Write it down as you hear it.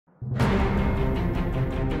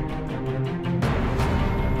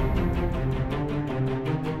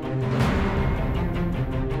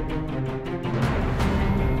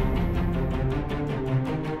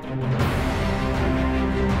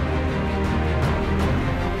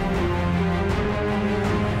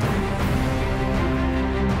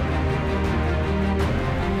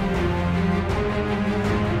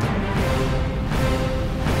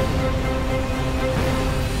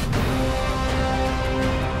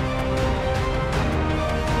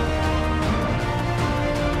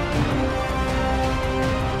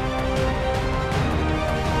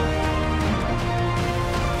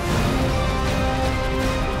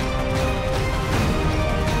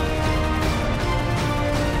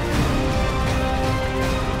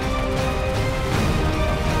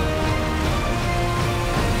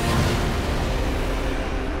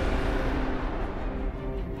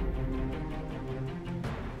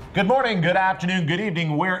Good morning, good afternoon, good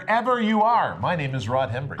evening, wherever you are. My name is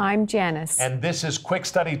Rod Hembree. I'm Janice. And this is Quick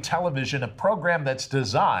Study Television, a program that's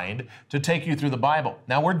designed to take you through the Bible.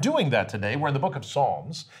 Now, we're doing that today. We're in the book of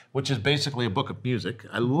Psalms, which is basically a book of music.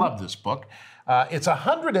 I love this book. It's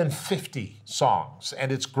 150 songs,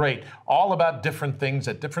 and it's great, all about different things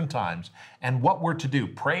at different times and what we're to do.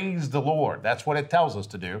 Praise the Lord. That's what it tells us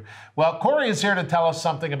to do. Well, Corey is here to tell us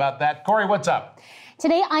something about that. Corey, what's up?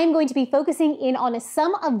 Today, I'm going to be focusing in on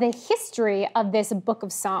some of the history of this book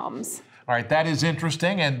of Psalms. All right, that is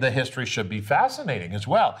interesting, and the history should be fascinating as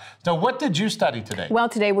well. So what did you study today? Well,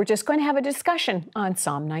 today we're just going to have a discussion on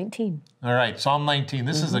Psalm 19. All right, Psalm 19.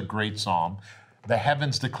 This is a great psalm. The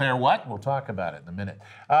heavens declare what? We'll talk about it in a minute.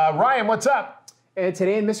 Ryan, what's up? And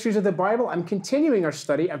today in Mysteries of the Bible, I'm continuing our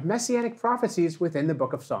study of messianic prophecies within the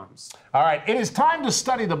book of Psalms. All right, it is time to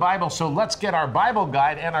study the Bible, so let's get our Bible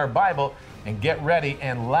guide and our Bible and get ready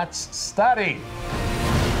and let's study.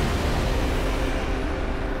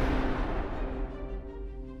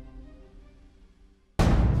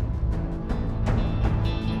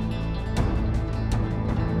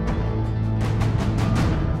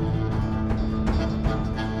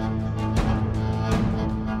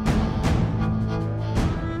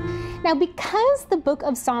 Now, because the book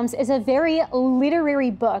of Psalms is a very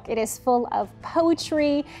literary book, it is full of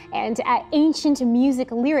poetry and ancient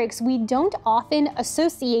music lyrics, we don't often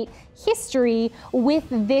associate history with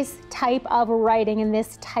this type of writing and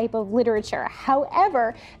this type of literature.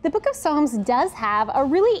 However, the book of Psalms does have a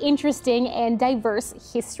really interesting and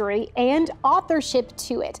diverse history and authorship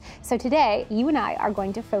to it. So today, you and I are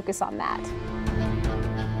going to focus on that.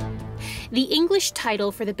 The English title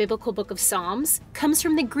for the biblical book of Psalms comes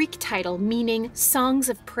from the Greek title meaning Songs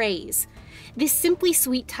of Praise. This simply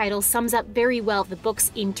sweet title sums up very well the book's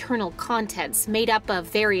internal contents, made up of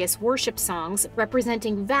various worship songs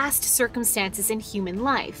representing vast circumstances in human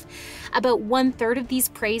life. About 1/3 of these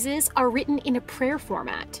praises are written in a prayer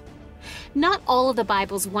format. Not all of the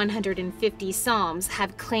Bible's 150 Psalms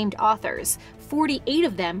have claimed authors. 48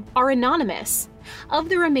 of them are anonymous. Of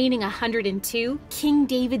the remaining 102, King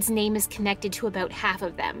David's name is connected to about half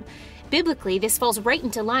of them. Biblically, this falls right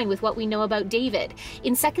into line with what we know about David.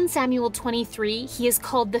 In 2 Samuel 23, he is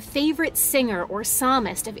called the favorite singer or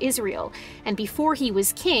psalmist of Israel, and before he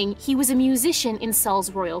was king, he was a musician in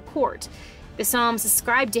Saul's royal court. The Psalms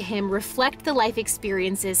ascribed to him reflect the life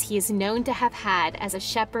experiences he is known to have had as a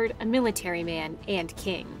shepherd, a military man, and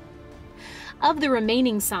king. Of the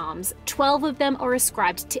remaining Psalms, 12 of them are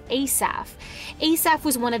ascribed to Asaph. Asaph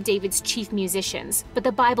was one of David's chief musicians, but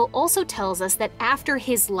the Bible also tells us that after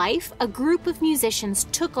his life, a group of musicians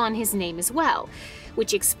took on his name as well,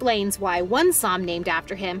 which explains why one psalm named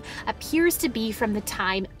after him appears to be from the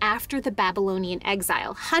time after the Babylonian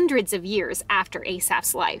exile, hundreds of years after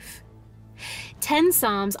Asaph's life. 10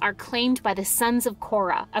 psalms are claimed by the sons of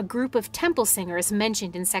Korah, a group of temple singers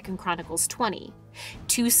mentioned in 2 Chronicles 20.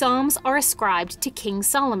 2 psalms are ascribed to King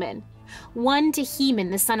Solomon. One to Heman,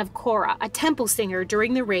 the son of Korah, a temple singer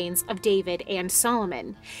during the reigns of David and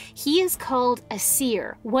Solomon. He is called a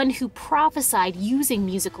seer, one who prophesied using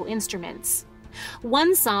musical instruments.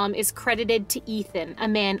 1 psalm is credited to Ethan, a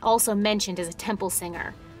man also mentioned as a temple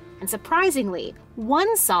singer. And surprisingly,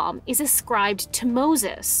 1 psalm is ascribed to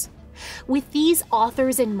Moses. With these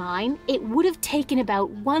authors in mind, it would have taken about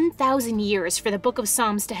 1,000 years for the book of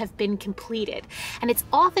Psalms to have been completed, and it's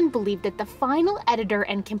often believed that the final editor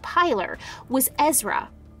and compiler was Ezra.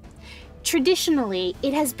 Traditionally,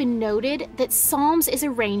 it has been noted that Psalms is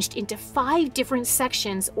arranged into 5 different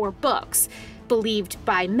sections or books, believed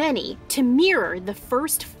by many to mirror the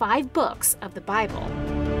first 5 books of the Bible.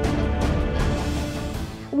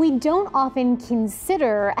 We don't often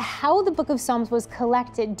consider how the book of Psalms was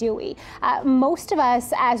collected, do we? Most of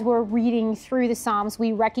us, as we're reading through the Psalms,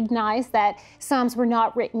 we recognize that Psalms were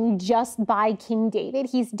not written just by King David.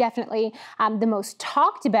 He's definitely the most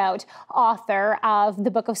talked about author of the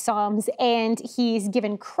book of Psalms, and he's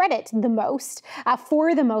given credit the most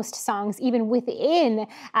for the most songs, even within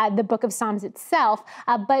the book of Psalms itself.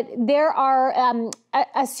 But there are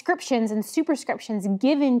ascriptions and superscriptions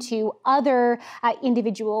given to other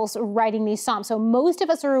individuals writing these Psalms. So most of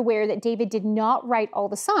us are aware that David did not write all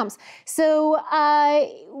the Psalms. So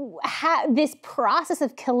this process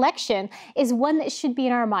of collection is one that should be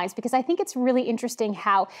in our minds, because I think it's really interesting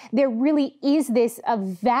how there really is this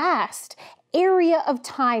vast area of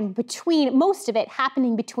time between, most of it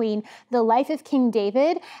happening between the life of King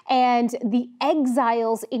David and the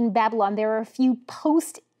exiles in Babylon. There are a few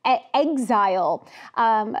post exile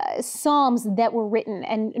psalms that were written.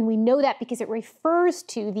 And we know that because it refers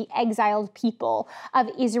to the exiled people of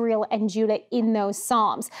Israel and Judah in those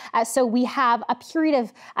psalms. So we have a period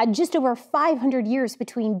of just over 500 years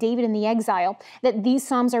between David and the exile that these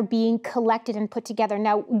psalms are being collected and put together.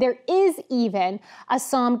 Now, there is even a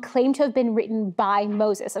psalm claimed to have been written by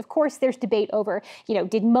Moses. Of course, there's debate over,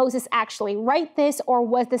 did Moses actually write this, or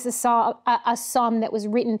was this a psalm that was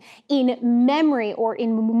written in memory or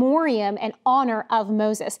in memoriam and honor of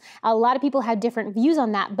Moses? A lot of people have different views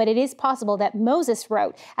on that, but it is possible that Moses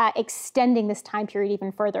wrote, extending this time period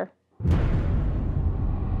even further.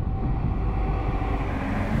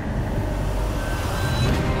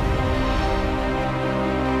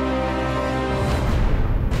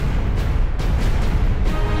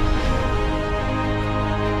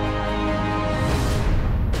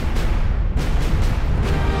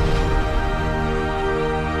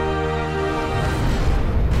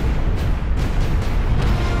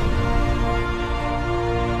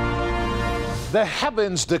 The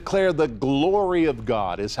heavens declare the glory of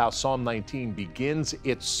God is how Psalm 19 begins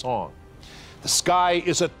its song. The sky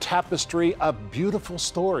is a tapestry of beautiful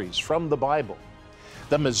stories from the Bible.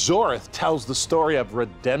 The Mizorith tells the story of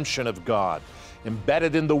redemption of God,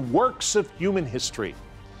 embedded in the works of human history.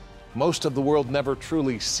 Most of the world never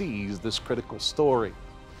truly sees this critical story.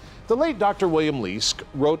 The late Dr. William Leask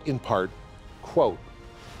wrote in part, quote,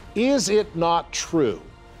 "Is it not true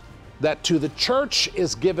that to the church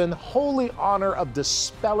is given holy honor of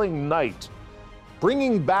dispelling night,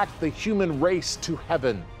 bringing back the human race to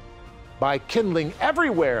heaven by kindling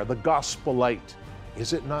everywhere the gospel light?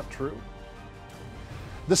 Is it not true?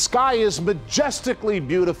 The sky is majestically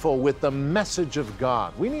beautiful with the message of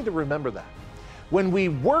God." We need to remember that. When we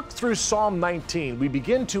work through Psalm 19, we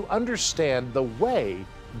begin to understand the way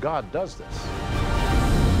God does this.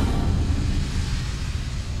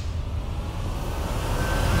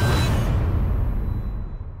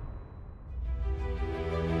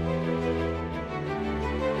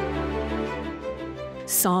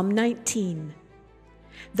 Psalm 19.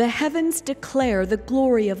 The heavens declare the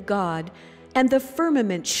glory of God, and the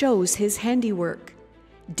firmament shows his handiwork.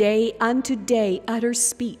 Day unto day utters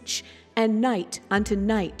speech, and night unto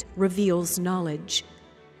night reveals knowledge.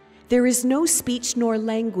 There is no speech nor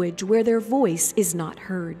language where their voice is not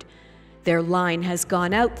heard. Their line has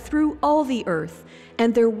gone out through all the earth,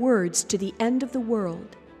 and their words to the end of the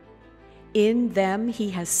world. In them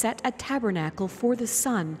he has set a tabernacle for the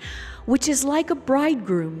sun, which is like a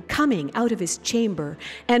bridegroom coming out of his chamber,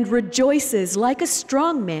 and rejoices like a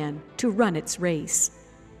strong man to run its race.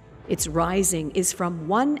 Its rising is from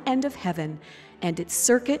one end of heaven, and its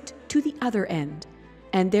circuit to the other end,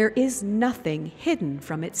 and there is nothing hidden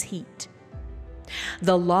from its heat.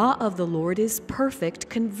 The law of the Lord is perfect,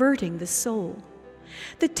 converting the soul.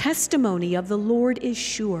 The testimony of the Lord is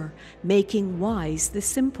sure, making wise the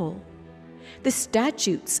simple. The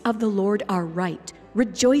statutes of the Lord are right,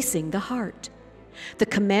 rejoicing the heart. The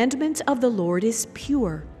commandment of the Lord is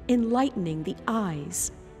pure, enlightening the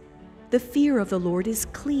eyes. The fear of the Lord is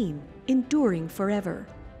clean, enduring forever.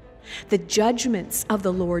 The judgments of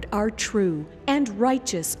the Lord are true and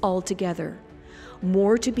righteous altogether.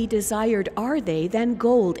 More to be desired are they than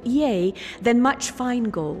gold, yea, than much fine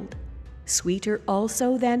gold. Sweeter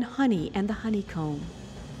also than honey and the honeycomb.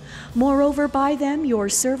 Moreover, by them your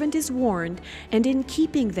servant is warned, and in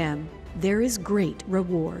keeping them there is great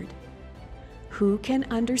reward. Who can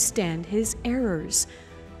understand his errors?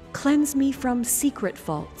 Cleanse me from secret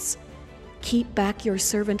faults. Keep back your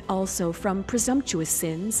servant also from presumptuous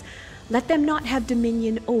sins. Let them not have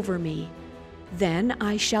dominion over me. Then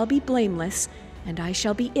I shall be blameless, and I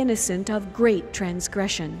shall be innocent of great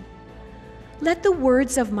transgression. Let the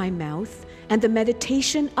words of my mouth and the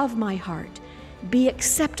meditation of my heart be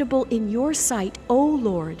acceptable in your sight, O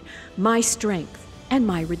Lord, my strength and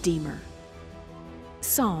my Redeemer.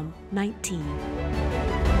 Psalm 19.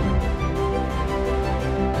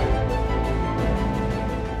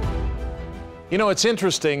 You know, it's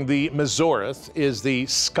interesting, the Mizorith is the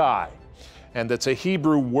sky, and that's a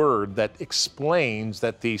Hebrew word that explains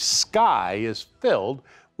that the sky is filled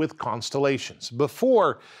with constellations.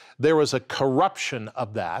 Before, there was a corruption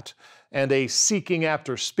of that and a seeking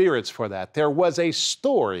after spirits for that. There was a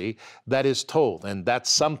story that is told, and that's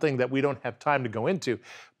something that we don't have time to go into.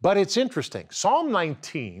 But it's interesting. Psalm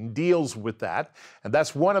 19 deals with that, and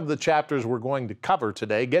that's one of the chapters we're going to cover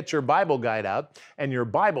today. Get your Bible guide out and your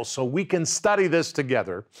Bible so we can study this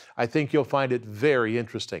together. I think you'll find it very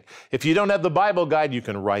interesting. If you don't have the Bible guide, you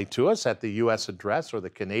can write to us at the U.S. address or the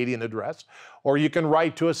Canadian address, or you can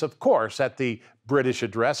write to us, of course, at the British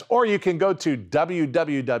address, or you can go to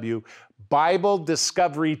www.bibleguide.org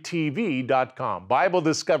BibleDiscoveryTV.com,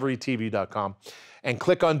 BibleDiscoveryTV.com, and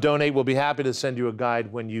click on donate. We'll be happy to send you a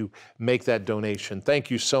guide when you make that donation.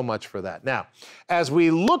 Thank you so much for that. Now, as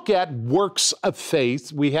we look at works of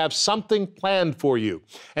faith, we have something planned for you.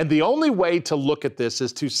 And the only way to look at this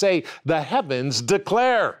is to say, the heavens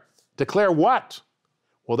declare. Declare what?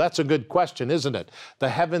 Well, that's a good question, isn't it? The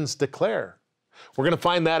heavens declare. We're going to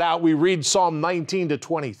find that out. We read Psalm 19 to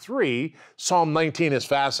 23. Psalm 19 is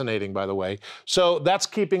fascinating, by the way. So that's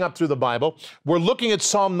keeping up through the Bible. We're looking at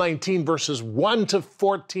Psalm 19, verses 1 to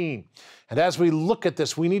 14. And as we look at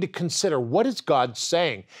this, we need to consider, what is God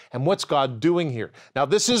saying and what's God doing here? Now,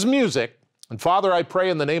 this is music. And Father, I pray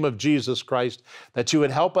in the name of Jesus Christ that you would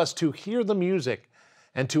help us to hear the music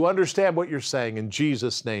and to understand what you're saying. In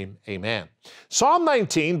Jesus' name, amen. Psalm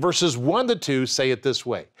 19, verses 1 to 2 say it this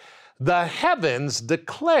way. The heavens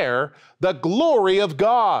declare the glory of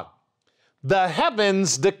God. The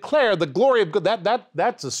heavens declare the glory of God.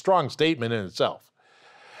 That's a strong statement in itself.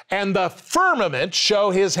 And the firmament show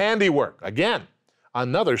his handiwork. Again,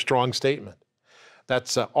 another strong statement.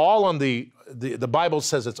 That's all on the Bible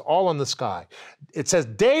says it's all on the sky. It says,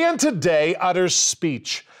 day unto day utters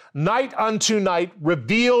speech. Night unto night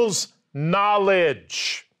reveals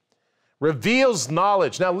knowledge. Reveals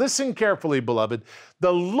knowledge. Now listen carefully, beloved.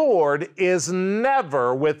 The Lord is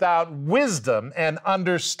never without wisdom and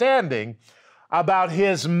understanding about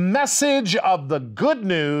his message of the good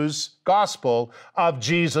news gospel of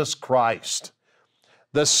Jesus Christ.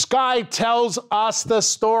 The sky tells us the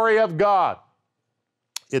story of God.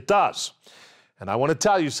 It does. And I want to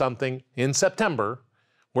tell you something. In September,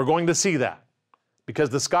 we're going to see that, because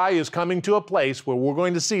the sky is coming to a place where we're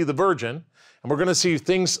going to see the Virgin, and we're going to see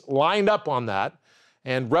things lined up on that.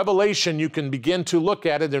 And Revelation, you can begin to look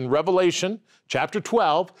at it in Revelation chapter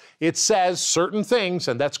 12. It says certain things,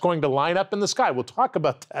 and that's going to line up in the sky. We'll talk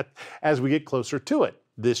about that as we get closer to it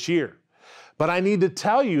this year. But I need to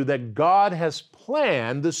tell you that God has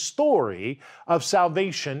planned the story of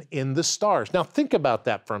salvation in the stars. Now think about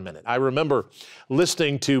that for a minute. I remember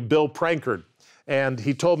listening to Bill Prankard, and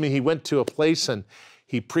he told me he went to a place and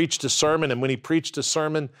he preached a sermon, and when he preached a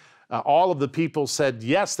sermon, all of the people said,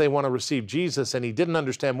 yes, they want to receive Jesus, and he didn't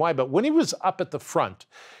understand why. But when he was up at the front,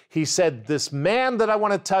 he said, this man that I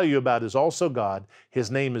want to tell you about is also God. His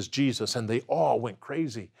name is Jesus. And they all went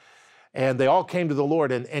crazy. And they all came to the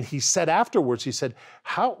Lord. And he said afterwards, he said,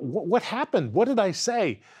 what happened? What did I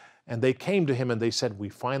say? And they came to him and they said, we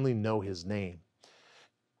finally know his name.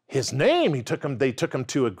 His name, they took him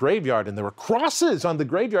to a graveyard, and there were crosses on the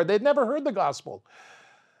graveyard. They'd never heard the gospel.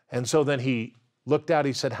 And so then he looked out,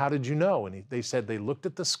 he said, how did you know? And they said they looked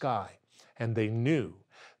at the sky and they knew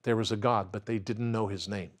there was a God, but they didn't know his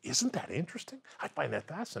name. Isn't that interesting? I find that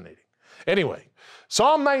fascinating. Anyway,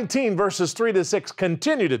 Psalm 19 verses 3 to 6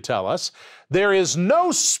 continue to tell us there is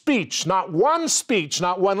no speech, not one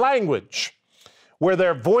language where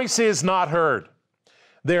their voice is not heard.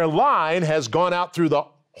 Their line has gone out through the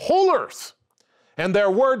whole earth, and their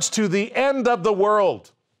words to the end of the world.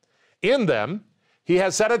 In them, he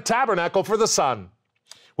has set a tabernacle for the sun,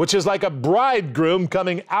 which is like a bridegroom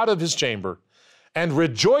coming out of his chamber, and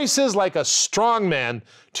rejoices like a strong man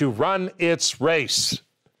to run its race.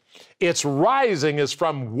 Its rising is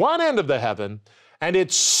from one end of the heaven, and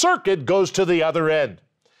its circuit goes to the other end.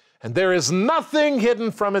 And there is nothing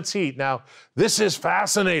hidden from its heat. Now, this is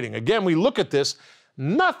fascinating. Again, we look at this.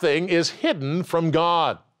 Nothing is hidden from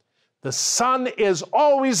God. The sun is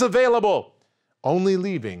always available, only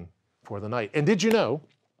leaving for the night. And did you know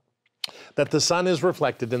that the sun is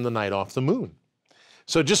reflected in the night off the moon?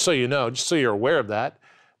 So just so you know, just so you're aware of that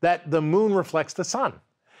the moon reflects the sun.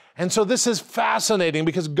 And so this is fascinating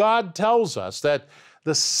because God tells us that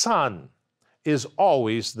the sun is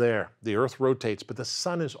always there. The earth rotates, but the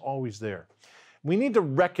sun is always there. We need to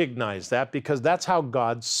recognize that because that's how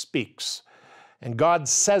God speaks. And God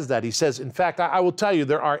says that. He says, in fact, I will tell you,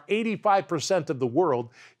 there are 85% of the world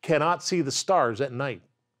cannot see the stars at night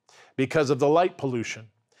because of the light pollution.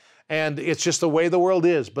 And it's just the way the world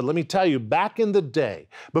is. But let me tell you, back in the day,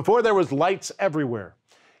 before there was lights everywhere,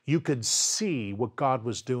 you could see what God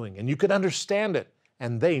was doing and you could understand it.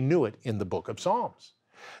 And they knew it in the book of Psalms.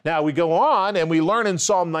 Now we go on and we learn in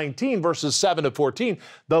Psalm 19, verses 7 to 14,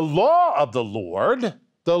 the law of the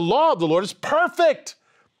Lord is perfect,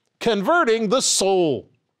 converting the soul.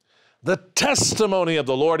 The testimony of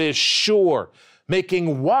the Lord is sure,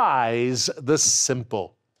 making wise the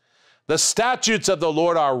simple. The statutes of the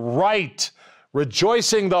Lord are right,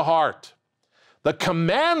 rejoicing the heart. The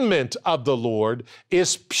commandment of the Lord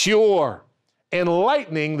is pure,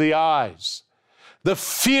 enlightening the eyes. The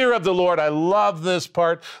fear of the Lord, I love this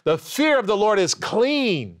part, the fear of the Lord is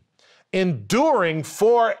clean, enduring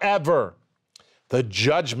forever. The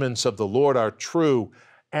judgments of the Lord are true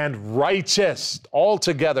and righteous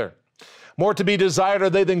altogether. More to be desired are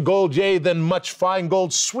they than gold, yea, than much fine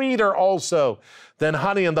gold, sweeter also than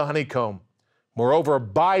honey and the honeycomb. Moreover,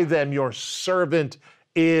 by them your servant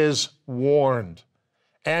is warned,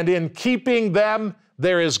 and in keeping them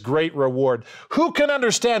there is great reward. Who can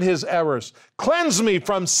understand his errors? Cleanse me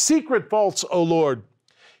from secret faults, O Lord.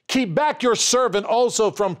 Keep back your servant also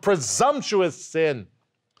from presumptuous sin.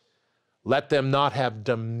 Let them not have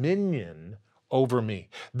dominion over me.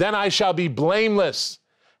 Then I shall be blameless,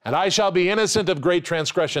 and I shall be innocent of great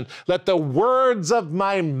transgression. Let the words of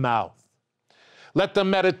my mouth, let the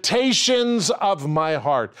meditations of my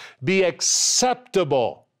heart be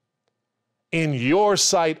acceptable in your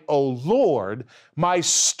sight, O Lord, my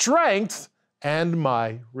strength and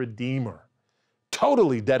my Redeemer.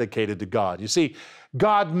 Totally dedicated to God. You see,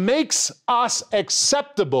 God makes us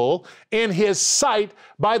acceptable in his sight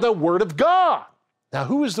by the Word of God. Now,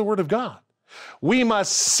 who is the Word of God? We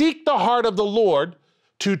must seek the heart of the Lord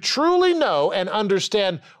to truly know and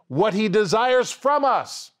understand what he desires from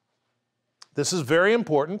us. This is very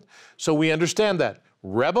important, so we understand that.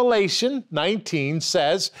 Revelation 19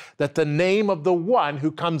 says that the name of the one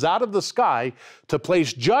who comes out of the sky to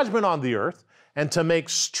place judgment on the earth and to make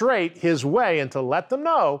straight his way and to let them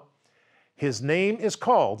know, his name is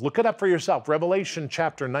called, look it up for yourself, Revelation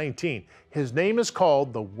chapter 19. His name is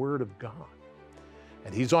called the Word of God.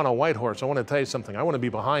 And he's on a white horse. I want to tell you something. I want to be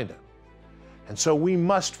behind him. And so we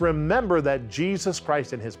must remember that Jesus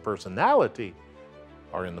Christ and his personality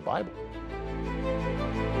are in the Bible.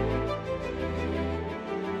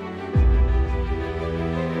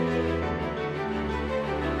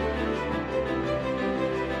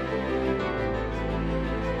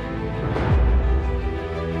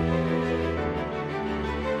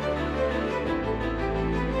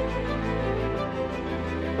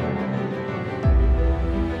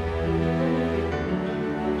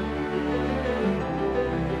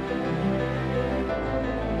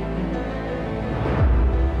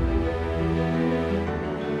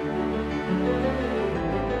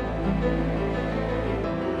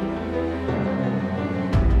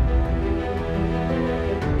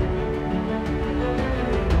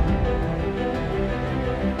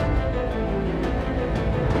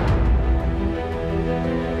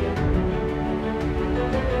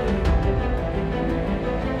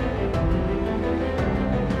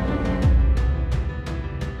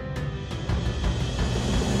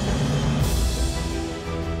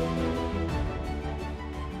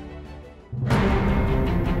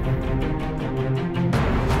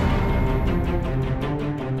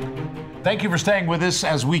 Thank you for staying with us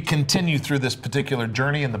as we continue through this particular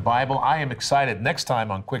journey in the Bible. I am excited. Next time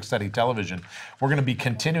on Quick Study Television, we're going to be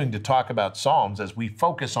continuing to talk about Psalms as we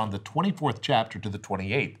focus on the 24th chapter to the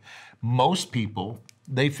 28th. Most people,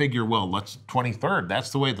 they figure, well, let's 23rd.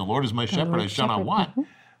 That's the way the Lord is my shepherd, I shall not want.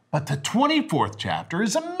 But the 24th chapter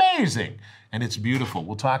is amazing, and it's beautiful.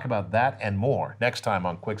 We'll talk about that and more next time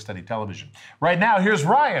on Quick Study Television. Right now, here's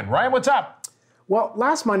Ryan. Ryan, what's up? Well,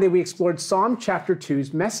 last Monday we explored Psalm chapter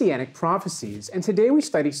 2's messianic prophecies, and today we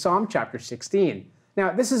study Psalm chapter 16.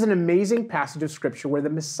 Now, this is an amazing passage of Scripture where the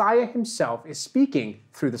Messiah himself is speaking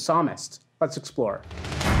through the psalmist. Let's explore.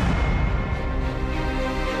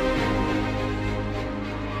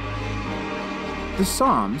 The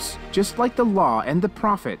Psalms, just like the Law and the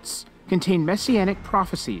Prophets, contain messianic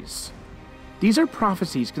prophecies. These are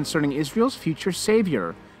prophecies concerning Israel's future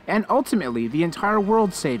Savior, and ultimately the entire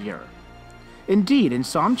world's Savior. Indeed, in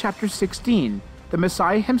Psalm chapter 16, the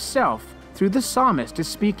Messiah himself, through the psalmist, is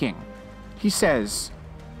speaking. He says,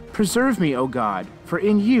 "Preserve me, O God, for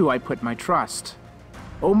in you I put my trust.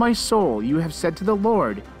 O my soul, you have said to the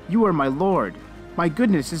Lord, you are my Lord. My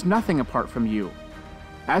goodness is nothing apart from you.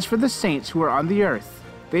 As for the saints who are on the earth,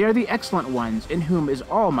 they are the excellent ones in whom is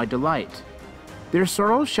all my delight. Their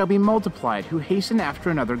sorrows shall be multiplied who hasten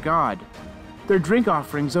after another God. Their drink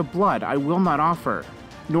offerings of blood I will not offer,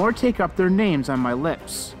 nor take up their names on my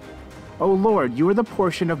lips. O Lord, you are the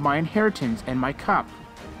portion of my inheritance and my cup.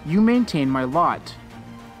 You maintain my lot.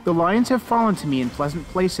 The lions have fallen to me in pleasant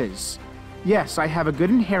places. Yes, I have a good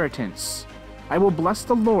inheritance. I will bless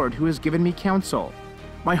the Lord who has given me counsel.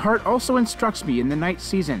 My heart also instructs me in the night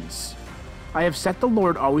seasons. I have set the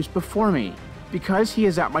Lord always before me. Because he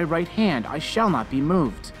is at my right hand, I shall not be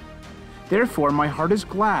moved. Therefore my heart is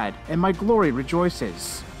glad, and my glory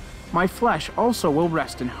rejoices. My flesh also will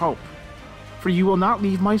rest in hope. For you will not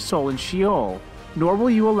leave my soul in Sheol, nor will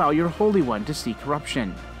you allow your Holy One to see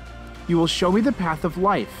corruption. You will show me the path of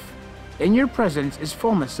life. In your presence is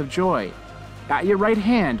fullness of joy. At your right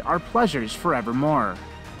hand are pleasures forevermore."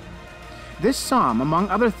 This psalm, among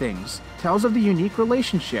other things, tells of the unique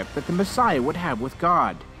relationship that the Messiah would have with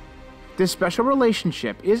God. This special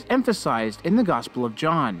relationship is emphasized in the Gospel of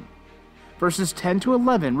John. Verses 10 to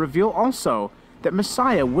 11 reveal also that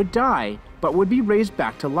Messiah would die, but would be raised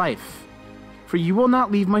back to life. For you will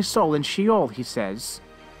not leave my soul in Sheol, he says.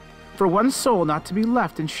 For one soul not to be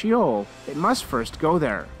left in Sheol, it must first go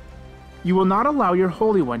there. You will not allow your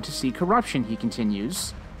Holy One to see corruption, he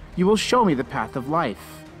continues. You will show me the path of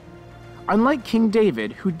life. Unlike King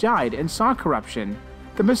David, who died and saw corruption,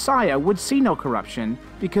 the Messiah would see no corruption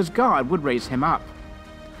because God would raise him up.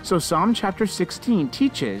 So Psalm chapter 16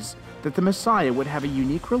 teaches that the Messiah would have a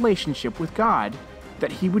unique relationship with God,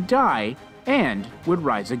 that he would die and would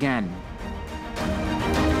rise again.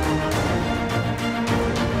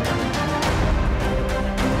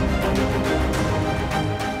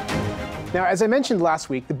 Now, as I mentioned last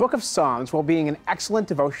week, the book of Psalms, while being an excellent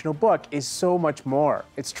devotional book, is so much more.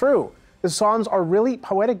 It's true. The Psalms are really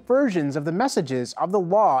poetic versions of the messages of the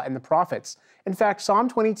law and the prophets. In fact, Psalm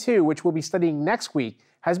 22, which we'll be studying next week,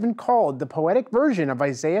 has been called the poetic version of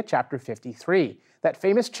Isaiah chapter 53, that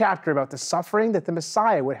famous chapter about the suffering that the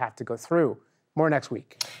Messiah would have to go through. More next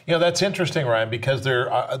week. You know, that's interesting, Ryan, because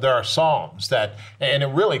there are Psalms that, and it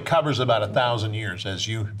really covers about 1,000 years, as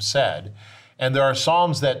you have said. And there are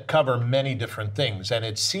Psalms that cover many different things. And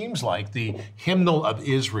it seems like the hymnal of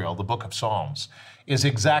Israel, the book of Psalms, is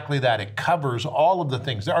exactly that. It covers all of the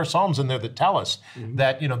things. There are Psalms in there that tell us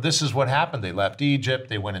that, you know, this is what happened. They left Egypt.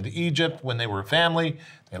 They went into Egypt when they were a family.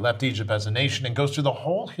 They left Egypt as a nation, and goes through the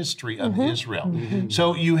whole history of Israel.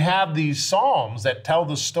 So you have these Psalms that tell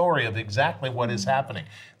the story of exactly what is happening.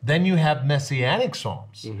 Then you have Messianic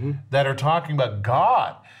Psalms that are talking about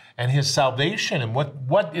God and his salvation and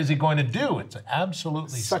what is he going to do. It's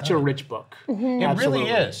absolutely such stunning. a rich book. It really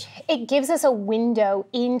is. It gives us a window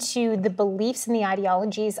into the beliefs and the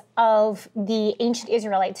ideologies of the ancient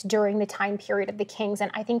Israelites during the time period of the kings,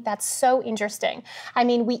 and I think that's so interesting. I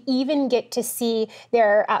mean, we even get to see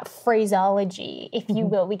their phraseology, if you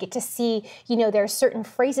will. We get to see, you know, there are certain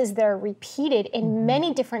phrases that are repeated in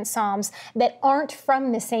many different psalms that aren't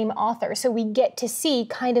from the same author. So we get to see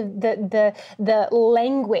kind of the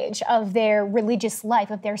language of their religious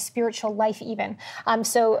life, of their spiritual life even.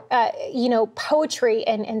 You know, poetry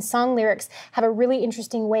and song lyrics have a really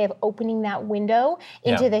interesting way of opening that window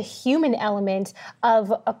into the human element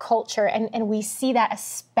of a culture. And we see that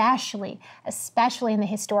especially in the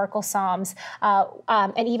historical Psalms,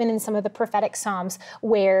 and even in some of the prophetic Psalms,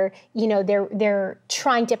 where, you know, they're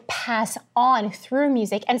trying to pass on through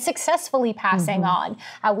music and successfully passing on.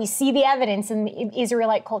 We see the evidence in the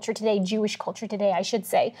Israelite culture today, Jewish culture today, I should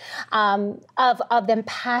say, of them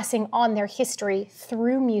passing on their history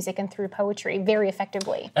through music and through poetry very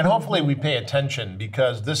effectively. And hopefully we pay attention,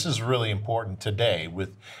 because this is really important today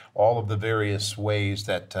with all of the various ways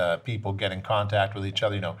that people get in contact with each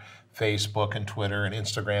other, you know, Facebook and Twitter and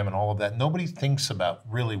Instagram and all of that. Nobody thinks about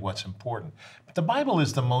really what's important. But the Bible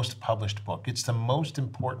is the most published book. It's the most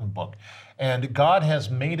important book. And God has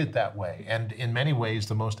made it that way. And in many ways,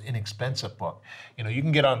 the most inexpensive book. You know, you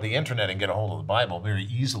can get on the internet and get a hold of the Bible very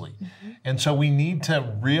easily. And so we need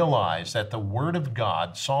to realize that the Word of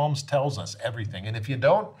God, Psalms tells us everything. And if you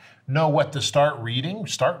don't know what to start reading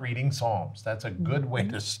Psalms. That's a good way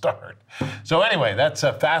to start. So anyway, that's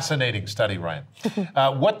a fascinating study, Ryan.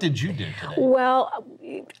 What did you do today? Well,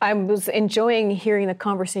 I was enjoying hearing the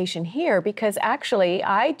conversation here, because actually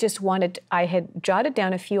I had jotted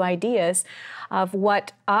down a few ideas of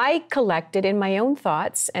what I collected in my own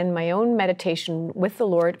thoughts and my own meditation with the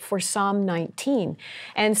Lord for Psalm 19.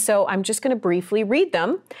 And so I'm just going to briefly read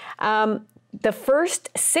them. The first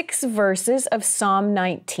 6 verses of Psalm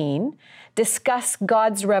 19 discuss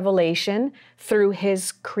God's revelation through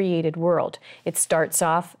his created world. It starts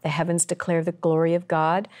off, the heavens declare the glory of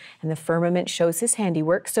God, and the firmament shows his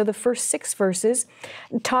handiwork. So the first 6 verses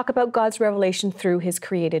talk about God's revelation through his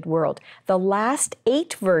created world. The last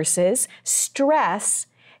 8 verses stress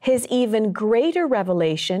his even greater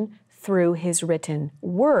revelation through his written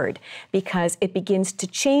word, because it begins to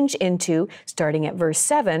change into, starting at verse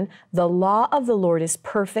 7, the law of the Lord is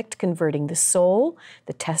perfect, converting the soul.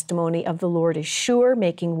 The testimony of the Lord is sure,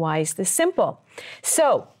 making wise the simple.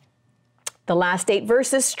 So, the last 8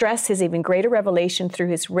 verses stress his even greater revelation through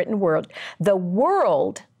his written word. The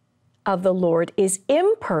world of the Lord is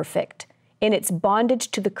imperfect in its bondage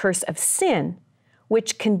to the curse of sin,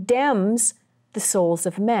 which condemns the souls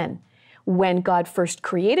of men. When God first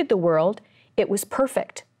created the world, it was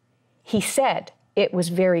perfect. He said it was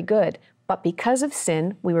very good, but because of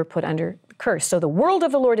sin, we were put under the curse. So the world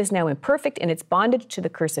of the Lord is now imperfect in its bondage to the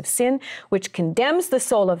curse of sin, which condemns the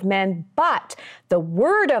soul of men, but the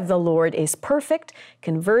word of the Lord is perfect,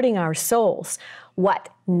 converting our souls. What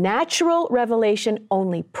natural revelation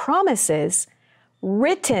only promises,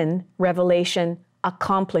 written revelation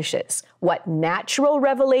accomplishes. What natural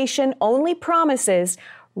revelation only promises,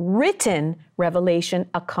 written revelation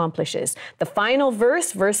accomplishes. The final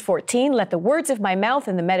verse, verse 14, let the words of my mouth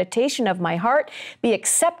and the meditation of my heart be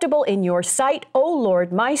acceptable in your sight, O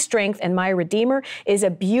Lord, my strength and my Redeemer, is a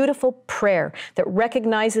beautiful prayer that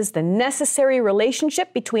recognizes the necessary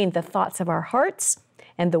relationship between the thoughts of our hearts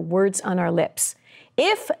and the words on our lips.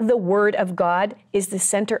 If the word of God is the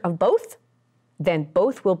center of both, then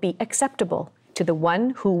both will be acceptable to the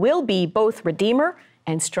one who will be both Redeemer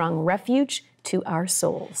and strong refuge to our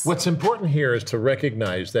souls. What's important here is to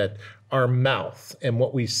recognize that our mouth and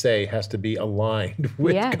what we say has to be aligned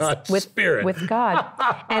with God's Spirit. With God.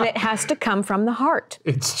 And it has to come from the heart.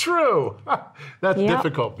 It's true. That's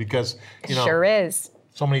difficult because, Sure is.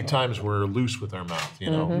 so many times we're loose with our mouth,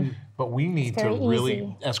 But we need to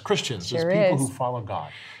really, as Christians, as people who follow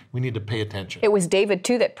God, we need to pay attention. It was David,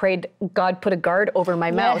 too, that prayed, God, put a guard over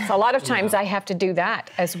my mouth. A lot of times I have to do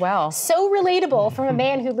that as well. So relatable from a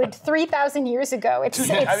man who lived 3,000 years ago. It's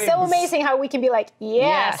so amazing how we can be like,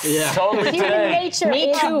 yes. Totally Human nature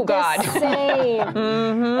Me is too, God. the same.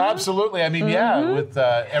 Absolutely. I mean, with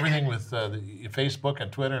everything with Facebook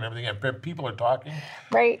and Twitter and everything, people are talking.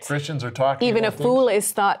 Right. Christians are talking. Even a fool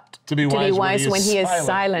is thought to be wise when he is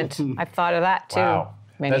silent. I've thought of that, too. Wow.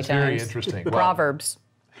 Many That's times. very interesting. Proverbs.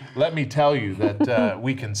 Let me tell you that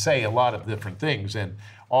we can say a lot of different things, and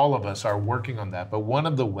all of us are working on that. But one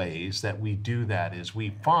of the ways that we do that is we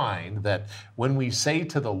find that when we say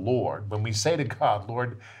to the Lord, when we say to God,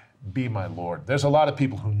 Lord, be my Lord. There's a lot of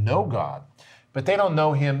people who know God, but they don't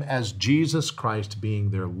know him as Jesus Christ being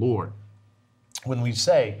their Lord. When we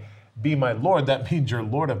say, be my Lord, that means you're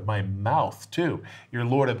Lord of my mouth too. You're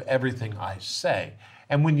Lord of everything I say.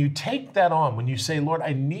 And when you take that on, when you say, Lord,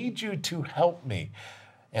 I need you to help me,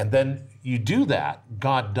 and then you do that,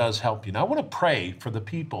 God does help you. Now, I want to pray for the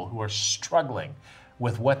people who are struggling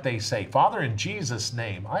with what they say. Father, in Jesus'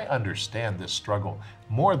 name, I understand this struggle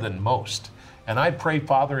more than most. And I pray,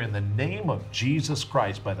 Father, in the name of Jesus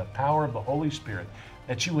Christ, by the power of the Holy Spirit,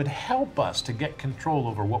 that you would help us to get control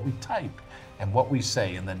over what we type and what we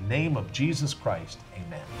say. In the name of Jesus Christ,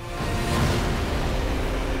 amen.